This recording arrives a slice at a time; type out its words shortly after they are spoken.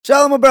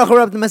Shalom Abracha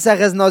Rab the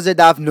Maseches Nazir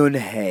Daf Nun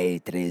Hey.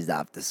 Today's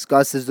daf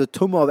discusses the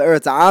tumah of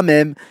Eretz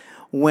Amim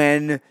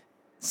when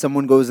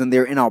someone goes in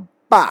there in a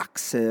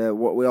box.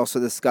 What we also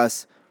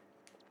discuss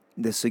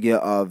the sugya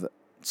of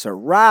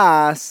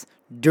tzaras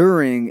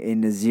during a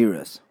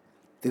Nazirus.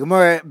 The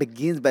Gemara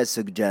begins by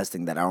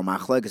suggesting that our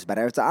machlekes about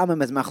Eretz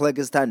Amim is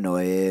machlekes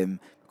Tanoim,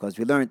 because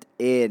we learned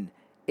in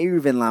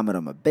Eruvin Lamed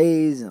Amud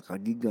Beis and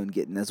Chagiga and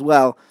Gittin as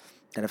well,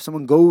 that if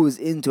someone goes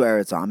into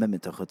Eretz Amim,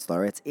 into Chutz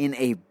La'aretz, in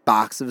a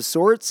box of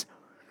sorts,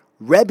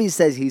 Rebbe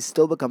says he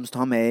still becomes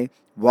Tameh,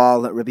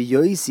 while Rabbi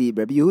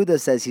Yehuda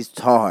says he's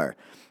Tahar.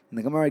 And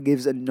the Gemara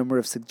gives a number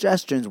of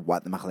suggestions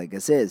what the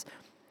machlekes is.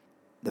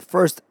 The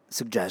first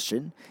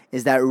suggestion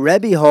is that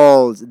Rebbe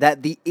holds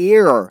that the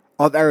ear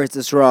of Eretz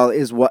Yisrael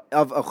is what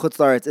of Chutz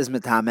La'aretz is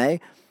Metameh,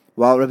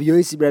 while Rabbi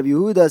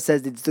Yehuda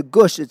says it's the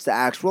gush, it's the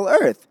actual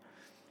earth.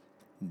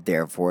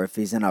 Therefore, if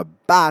he's in a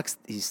box,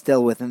 he's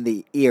still within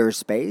the ear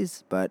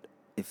space. But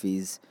if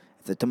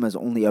the tumah is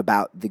only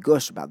about the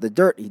gush, about the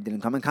dirt, he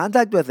didn't come in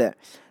contact with it.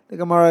 The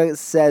Gemara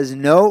says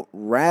no.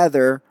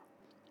 Rather,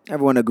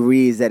 everyone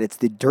agrees that it's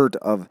the dirt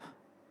of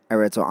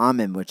Eretz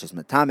Amim, which is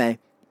Metameh.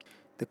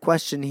 The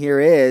question here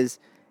is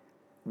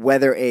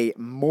whether a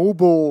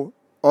mobile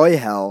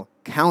oil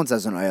counts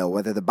as an oil,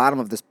 whether the bottom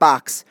of this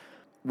box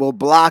will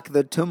block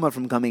the tumah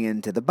from coming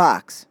into the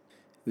box.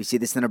 We see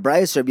this in a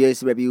brayso.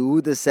 Rabbi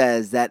Yehuda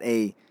says that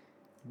a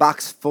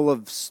box full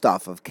of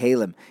stuff, of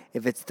kalim,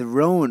 if it's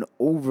thrown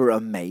over a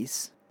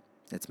mace,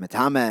 it's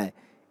metameh,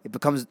 it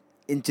becomes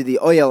into the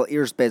oil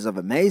ear space of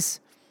a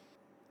mace,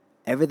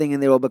 everything in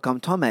there will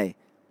become tameh,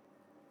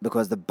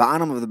 because the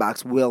bottom of the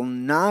box will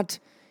not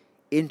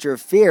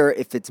interfere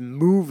if it's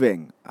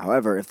moving.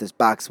 However, if this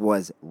box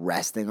was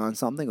resting on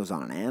something, it was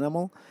on an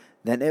animal,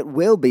 then it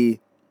will be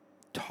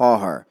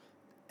tahar,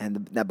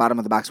 and that bottom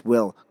of the box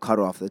will cut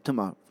off the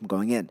tumah from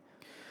going in.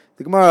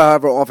 The Gemara,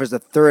 however, offers a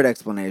third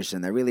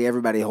explanation that really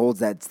everybody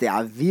holds that it's the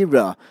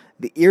avira,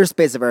 the ear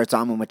space of Eretz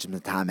Amim, which is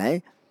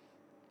metameh.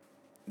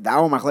 The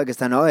our machlekes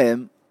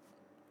Tanoim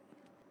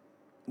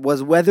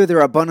was whether the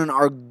Rabbanan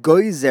are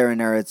goyzer in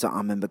Eretz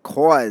Amim,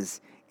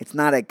 because it's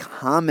not a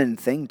common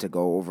thing to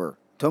go over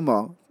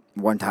tumah.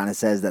 One Tana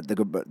says that the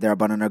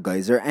Rabbanan are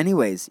goyzer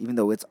anyways, even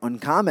though it's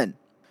uncommon.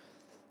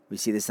 We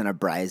see this in a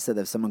brayso,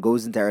 that if someone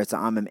goes into Eretz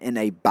Amim in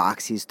a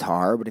box, he's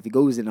tar. But if he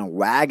goes in a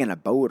wagon, a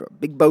boat, or a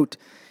big boat,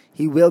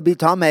 he will be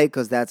tameh,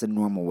 because that's a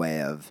normal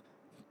way of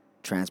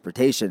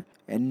transportation.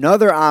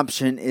 Another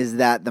option is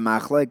that the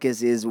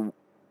machlekes is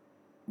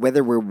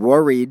whether we're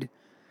worried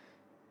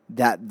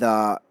that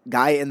the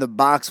guy in the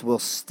box will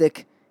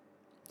stick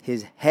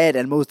his head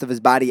and most of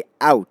his body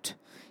out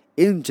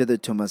into the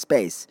tumah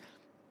space.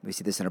 We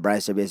see this in a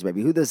brayso. Rabbi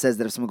Yehuda says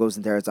that if someone goes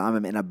into Eretz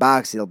Amim in a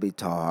box, he'll be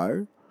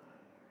tar,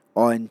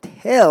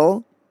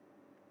 until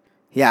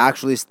he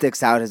actually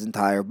sticks out his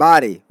entire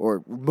body,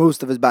 or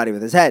most of his body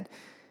with his head.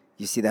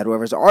 You see that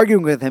whoever's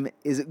arguing with him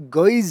is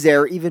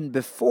goyzer even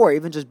before,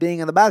 even just being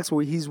in the box,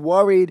 where he's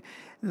worried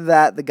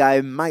that the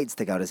guy might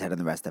stick out his head and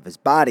the rest of his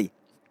body.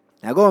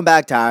 Now, going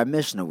back to our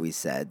Mishnah, we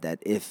said that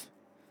if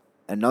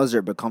a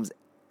Nazir becomes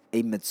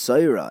a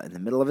Mitzayra in the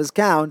middle of his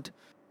count,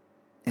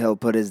 he'll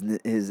put his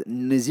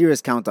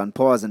Nazirus count on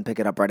pause and pick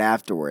it up right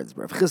afterwards.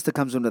 But if Chisda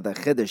comes into the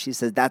Chiddush, she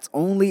says that's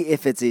only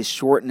if it's a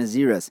short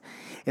Nazirus.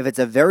 If it's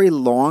a very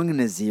long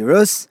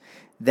Nazirus,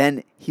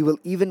 then he will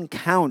even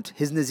count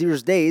his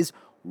Nazirus days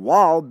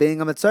while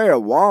being a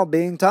Mitzayra, while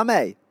being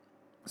Tameh.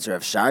 So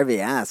Rav Sharvi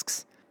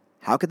asks,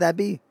 how could that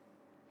be?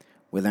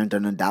 We learned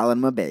on Nadal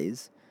and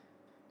Mabez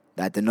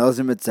that the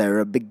Nazir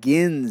Mitzayra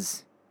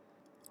begins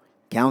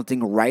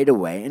counting right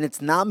away, and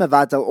it's not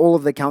mevatel all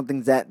of the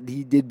countings that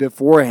he did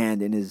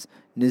beforehand in his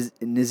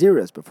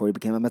Nazirus, before he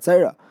became a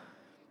Metzayra.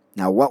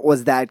 Now, what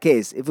was that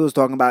case? If it was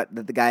talking about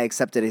that the guy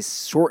accepted a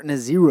short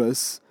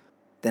Nazirus,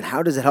 then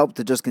how does it help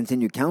to just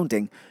continue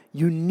counting?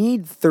 You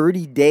need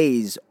 30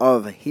 days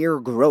of hair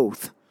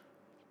growth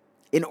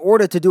in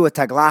order to do a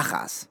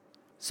taglachas.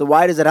 So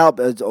why does it help?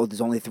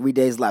 There's only 3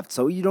 days left,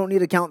 so you don't need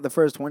to count the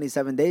first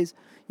 27 days.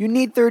 You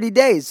need 30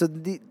 days, so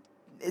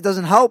it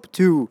doesn't help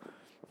to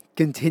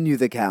continue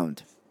the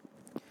count.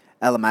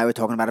 Elamai, we're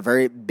talking about a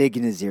very big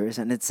Nazirus,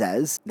 and it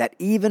says that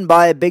even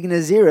by a big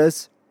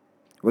Nazirus,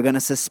 we're going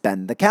to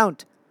suspend the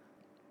count.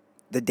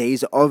 The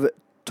days of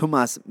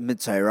Tumas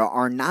Mitzayra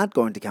are not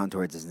going to count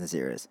towards his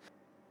Nazirus.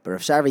 But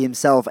Rav Sharvi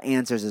himself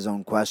answers his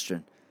own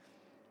question.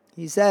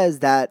 He says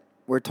that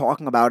we're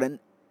talking about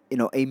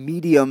a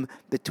medium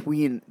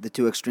between the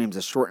two extremes,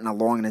 a short and a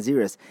long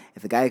Nazirus.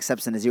 If the guy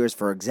accepts a Nazirus,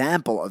 for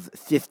example, of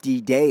 50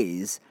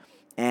 days,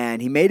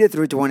 and he made it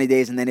through 20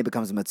 days, and then he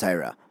becomes a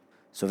Metzayra.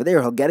 So over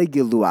there, he'll get a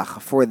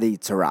Giluach for the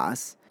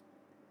Tzaras,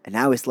 and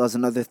now he still has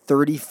another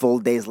 30 full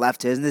days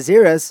left to his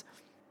Nazirus.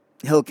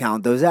 He'll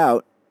count those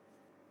out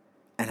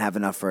and have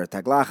enough for a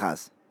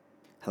Taglachas.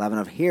 He'll have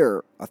enough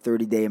hair, a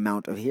 30-day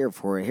amount of hair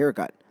for a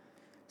haircut.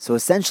 So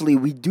essentially,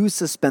 we do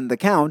suspend the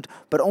count,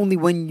 but only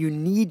when you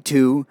need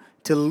to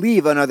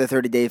leave another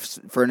 30 days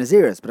for a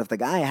Nazirus. But if the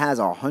guy has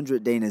a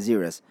 100-day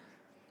Nazirus,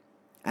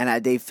 and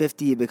at day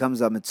 50 he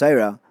becomes a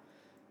Metzayra,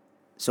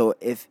 so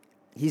if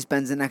he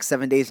spends the next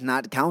 7 days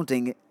not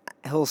counting,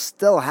 he'll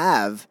still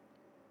have,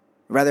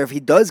 rather, if he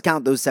does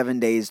count those 7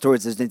 days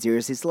towards his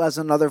Natziris, he still has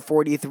another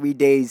 43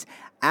 days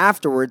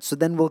afterwards. So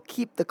then we'll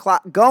keep the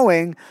clock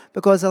going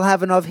because he'll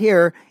have enough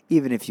here,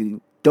 even if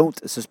you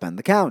don't suspend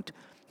the count.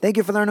 Thank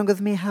you for learning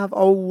with me. Have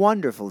a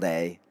wonderful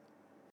day.